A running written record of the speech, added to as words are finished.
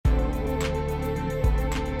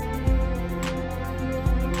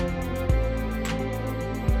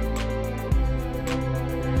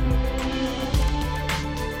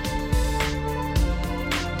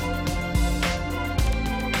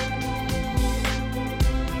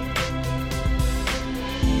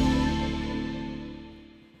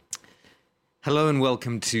Hello and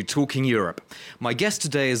welcome to Talking Europe. My guest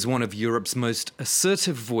today is one of Europe's most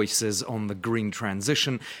assertive voices on the green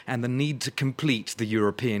transition and the need to complete the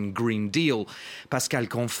European Green Deal. Pascal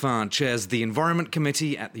Canfin chairs the Environment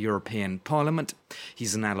Committee at the European Parliament.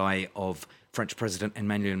 He's an ally of French President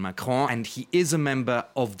Emmanuel Macron, and he is a member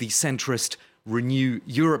of the centrist Renew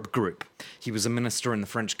Europe group. He was a minister in the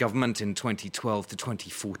French government in 2012 to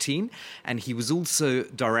 2014, and he was also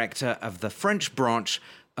director of the French branch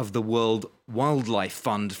of the World Wildlife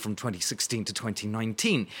Fund from 2016 to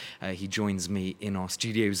 2019. He joins me in our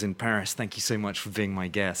studios in Paris. Thank you so much for being my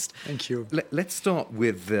guest. Thank you. Let's start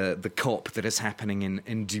with the COP that is happening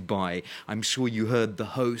in Dubai. I'm sure you heard the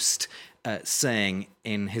host saying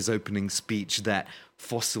in his opening speech that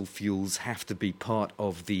fossil fuels have to be part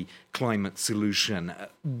of the climate solution.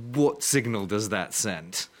 What signal does that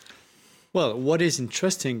send? Well, what is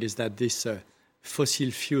interesting is that this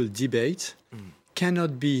fossil fuel debate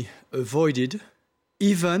cannot be avoided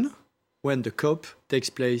even when the COP takes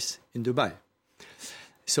place in Dubai.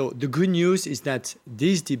 So the good news is that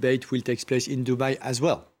this debate will take place in Dubai as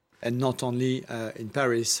well, and not only in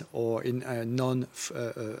Paris or in a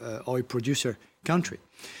non-oil producer country.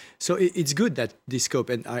 So it's good that this COP,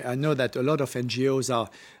 and I know that a lot of NGOs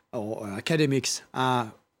or academics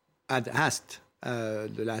had asked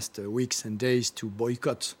the last weeks and days to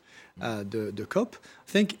boycott the COP.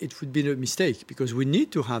 I think it would be a mistake because we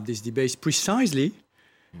need to have these debates precisely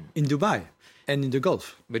in Dubai and in the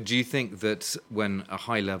Gulf. But do you think that when a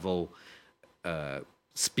high-level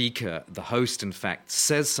speaker, the host, in fact,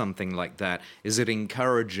 says something like that, is it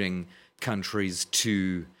encouraging countries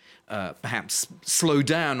to perhaps slow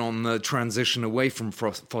down on the transition away from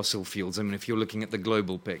fossil fuels? I mean, if you're looking at the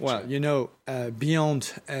global picture. Well, you know,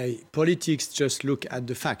 beyond politics, just look at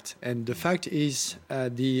the fact. And the fact is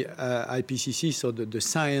the IPCC, so the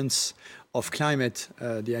Science of Climate,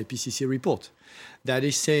 the IPCC report, that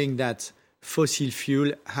is saying that fossil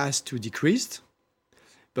fuel has to decrease.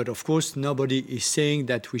 But of course, nobody is saying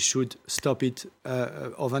that we should stop it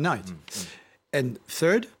overnight. And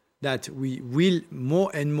third, that we will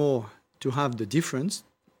more and more to have the difference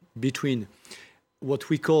between what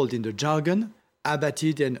we called in the jargon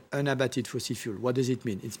abated and unabated fossil fuel. What does it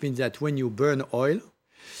mean? It means that when you burn oil,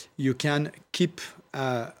 you can keep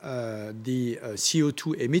the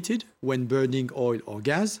CO2 emitted when burning oil or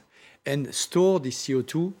gas and store the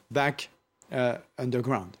CO2 back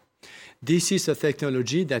underground. This is a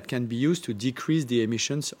technology that can be used to decrease the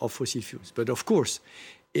emissions of fossil fuels. But of course,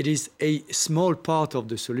 it is a small part of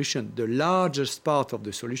the solution. The largest part of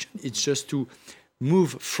the solution is just to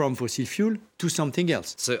move from fossil fuel to something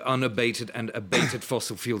else. So unabated and abated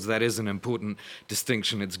fossil fuels, that is an important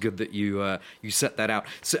distinction. It's good that you set that out.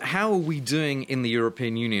 So how are we doing in the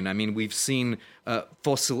European Union? I mean, we've seen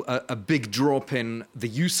a big drop in the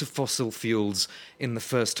use of fossil fuels in the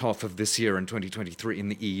first half of this year in 2023 in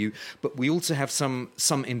the EU, but we also have some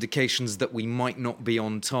indications that we might not be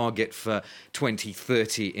on target for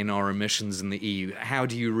 2030 in our emissions in the EU. How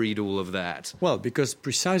do you read all of that? Well, because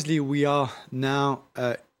precisely we are now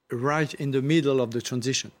right in the middle of the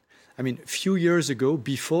transition. I mean, a few years ago,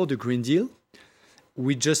 before the Green Deal,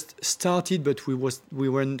 we just started, but we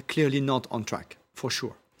were clearly not on track, for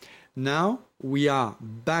sure. Now we are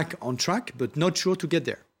back on track, but not sure to get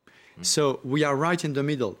there. So we are right in the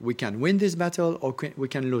middle. We can win this battle or we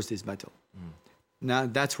can lose this battle. Now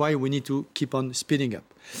that's why we need to keep on speeding up.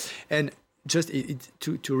 And just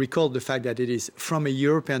to recall the fact that it is from a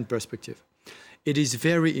European perspective, it is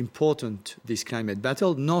very important, this climate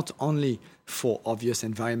battle, not only for obvious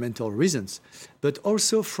environmental reasons, but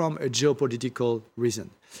also from a geopolitical reason.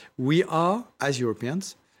 We are, as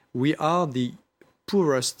Europeans, we are the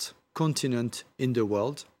poorest continent in the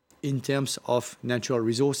world in terms of natural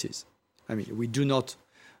resources. I mean, we do not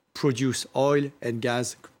produce oil and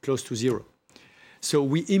gas close to zero. So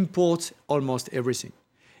we import almost everything.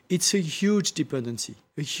 It's a huge dependency.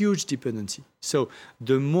 So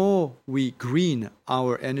the more we green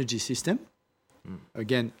our energy system,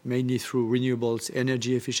 again, mainly through renewables,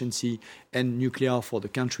 energy efficiency, and nuclear for the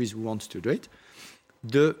countries who want to do it,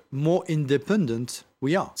 the more independent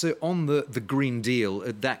we are. So on the Green Deal,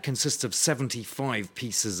 that consists of 75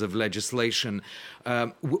 pieces of legislation.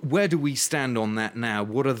 Where do we stand on that now?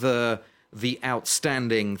 What are the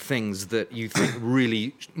outstanding things that you think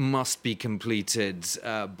really must be completed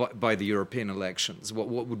by the European elections? What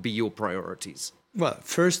would be your priorities? Well,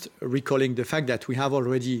 first, recalling the fact that we have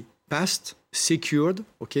already passed, secured,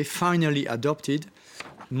 finally adopted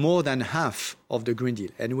more than half of the Green Deal.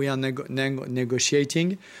 And we are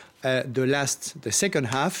negotiating the second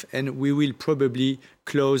half, and we will probably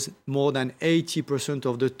close more than 80%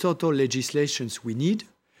 of the total legislations we need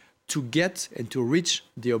to get and to reach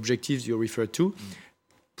the objectives you referred to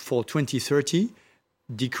for 2030,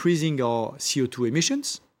 decreasing our CO2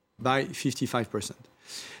 emissions by 55%.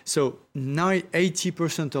 So now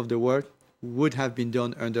 80% of the work would have been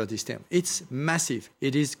done under this term. It's massive.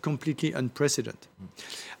 It is completely unprecedented.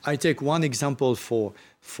 I take one example for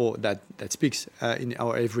that speaks in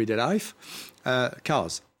our everyday life.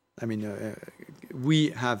 Cars. I mean, we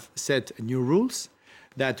have set new rules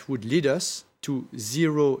that would lead us to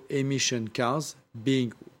zero emission cars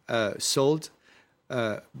being sold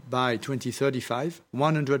by 2035,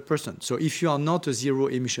 100%. So if you are not a zero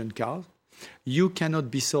emission car, you cannot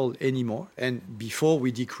be sold anymore, and before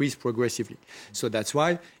we decrease progressively. So that's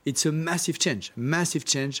why it's a massive change.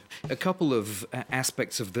 A couple of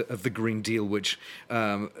aspects of the Green Deal which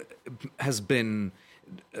has been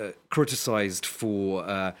criticized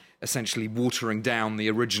for essentially watering down the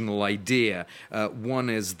original idea. One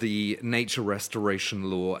is the nature restoration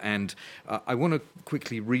law, and I want to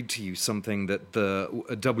quickly read to you something that the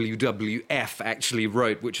WWF actually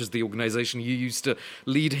wrote, which is the organization you used to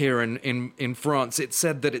lead here in France. It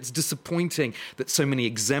said that it's disappointing that so many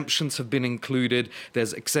exemptions have been included.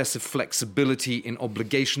 There's excessive flexibility in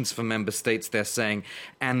obligations for member states, they're saying,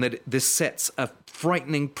 and that this sets a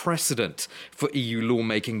frightening precedent for EU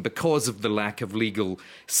lawmaking because of the lack of legal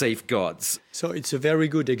safeguards. So it's a very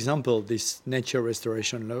good example, this nature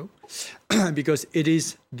restoration law, because it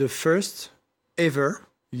is the first ever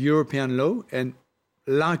European law and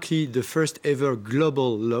likely the first ever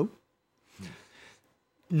global law,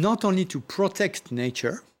 not only to protect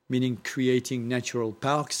nature, meaning creating natural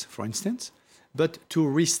parks, for instance, but to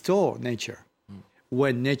restore nature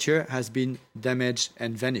when nature has been damaged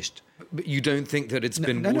and vanished. But you don't think that it's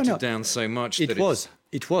been watered down so much?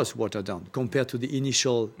 It was watered down compared to the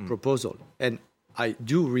initial proposal, and I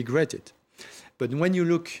do regret it. But when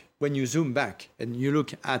you zoom back and you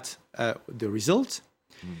look at the result,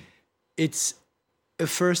 it's a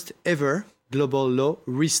first ever global law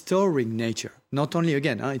restoring nature. Not only,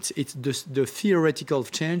 again, it's the theoretical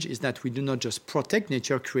change is that we do not just protect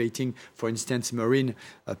nature, creating, for instance, marine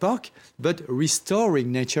park, but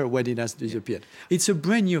restoring nature when it has disappeared. It's a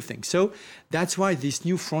brand new thing. So that's why this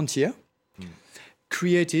new frontier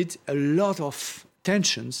created a lot of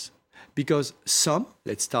tensions, because some,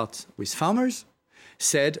 let's start with farmers,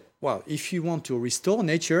 said, well, if you want to restore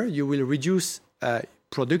nature, you will reduce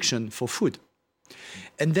production for food.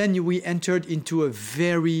 And then we entered into a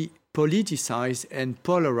very politicized and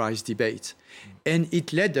polarized debate. And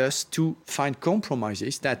it led us to find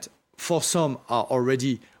compromises that for some are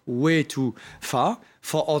already way too far,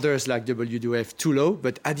 for others like WWF too low,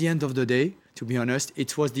 but at the end of the day, to be honest,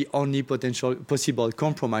 it was the only possible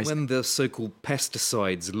compromise. When the so-called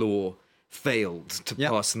pesticides law failed to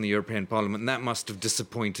pass in the European Parliament, that must have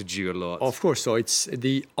disappointed you a lot. Of course, so it's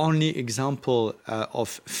the only example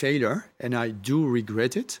of failure, and I do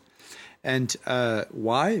regret it. And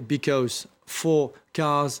why? Because for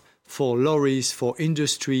cars, for lorries, for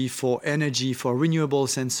industry, for energy, for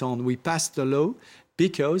renewables and so on, we passed the law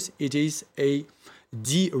because it is a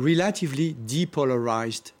relatively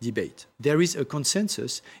depolarized debate. There is a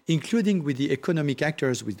consensus, including with the economic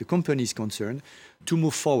actors, with the companies concerned, to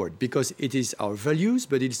move forward, because it is our values,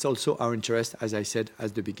 but it's also our interest, as I said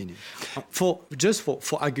at the beginning. For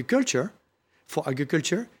agriculture,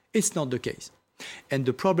 it's not the case. And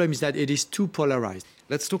the problem is that it is too polarized.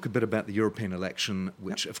 Let's talk a bit about the European election,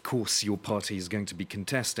 which, of course, your party is going to be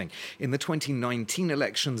contesting. In the 2019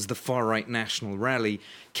 elections, the far-right National Rally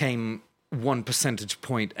came 1 percentage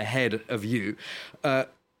point ahead of you.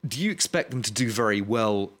 Do you expect them to do very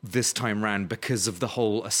well this time round because of the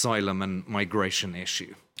whole asylum and migration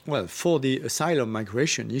issue? Well, for the asylum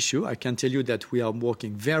migration issue, I can tell you that we are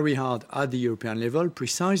working very hard at the European level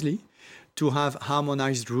precisely to have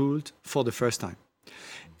harmonized rules for the first time.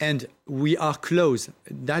 And we are close.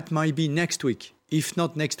 That might be next week. If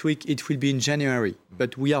not next week, it will be in January.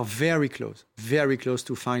 But we are very close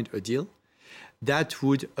to find a deal that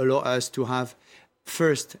would allow us to have,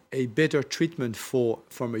 first, a better treatment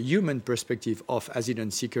from a human perspective of asylum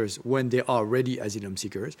seekers when they are ready asylum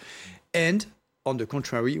seekers. And on the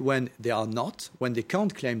contrary, when they are not, when they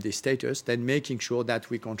can't claim this status, then making sure that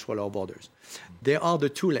we control our borders. There are the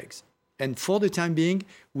two legs. And for the time being,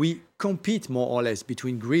 we compete more or less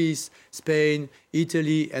between Greece, Spain,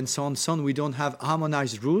 Italy, and so on. We don't have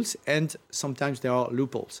harmonized rules, and sometimes there are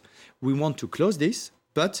loopholes. We want to close this,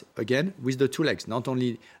 but again, with the two legs, not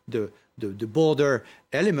only the border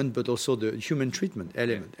element, but also the human treatment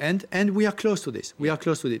element. And we are close to this. We are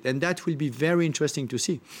close to it. And that will be very interesting to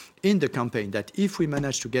see in the campaign, that if we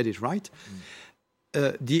manage to get it right,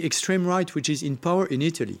 the extreme right, which is in power in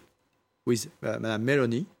Italy with Madame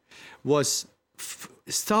Meloni, was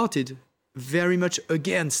started very much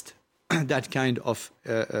against that kind of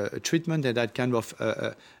treatment and that kind of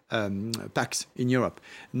pacts in Europe.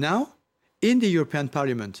 Now, in the European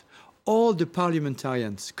Parliament, all the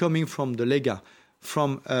parliamentarians coming from the Lega,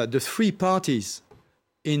 from the three parties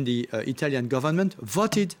in the Italian government,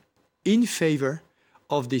 voted in favor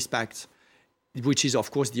of this pact, which is,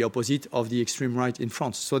 of course, the opposite of the extreme right in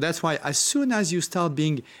France. So that's why as soon as you start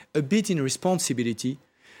being a bit in responsibility,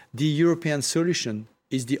 the European solution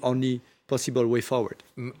is the only possible way forward.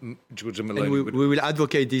 Giorgia Meloni and we will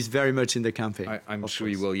advocate this very much in the campaign. I'm sure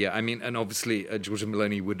you will, yeah. I mean, and obviously Giorgia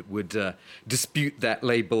Meloni would dispute that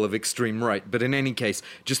label of extreme right. But in any case,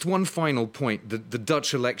 just one final point, the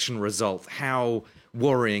Dutch election result, how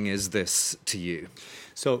worrying is this to you?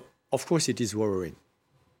 So, of course, it is worrying.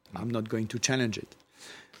 I'm not going to challenge it.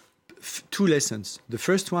 Two lessons. The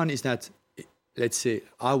first one is that, let's say,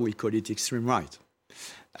 I will call it extreme right.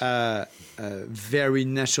 Very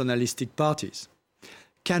nationalistic parties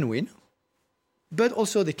can win, but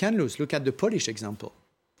also they can lose. Look at the Polish example.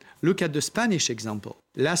 Look at the Spanish example.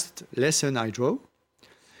 Last lesson I draw,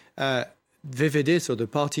 VVD, so the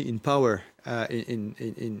party in power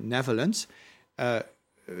in Netherlands,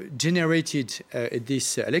 generated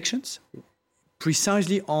these elections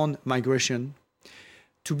precisely on migration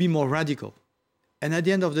to be more radical. And at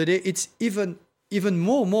the end of the day, it's even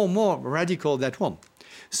more radical that one.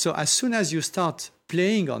 So as soon as you start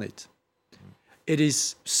playing on it, it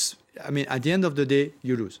is, I mean, at the end of the day,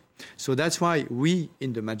 you lose. So that's why we,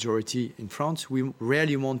 in the majority in France, we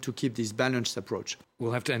really want to keep this balanced approach.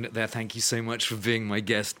 We'll have to end it there. Thank you so much for being my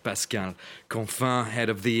guest, Pascal Canfin, head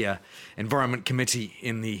of the Environment Committee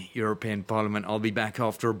in the European Parliament. I'll be back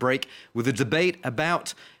after a break with a debate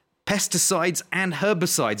about pesticides and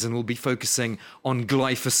herbicides, and we'll be focusing on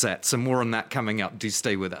glyphosate. So more on that coming up. Do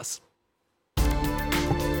stay with us.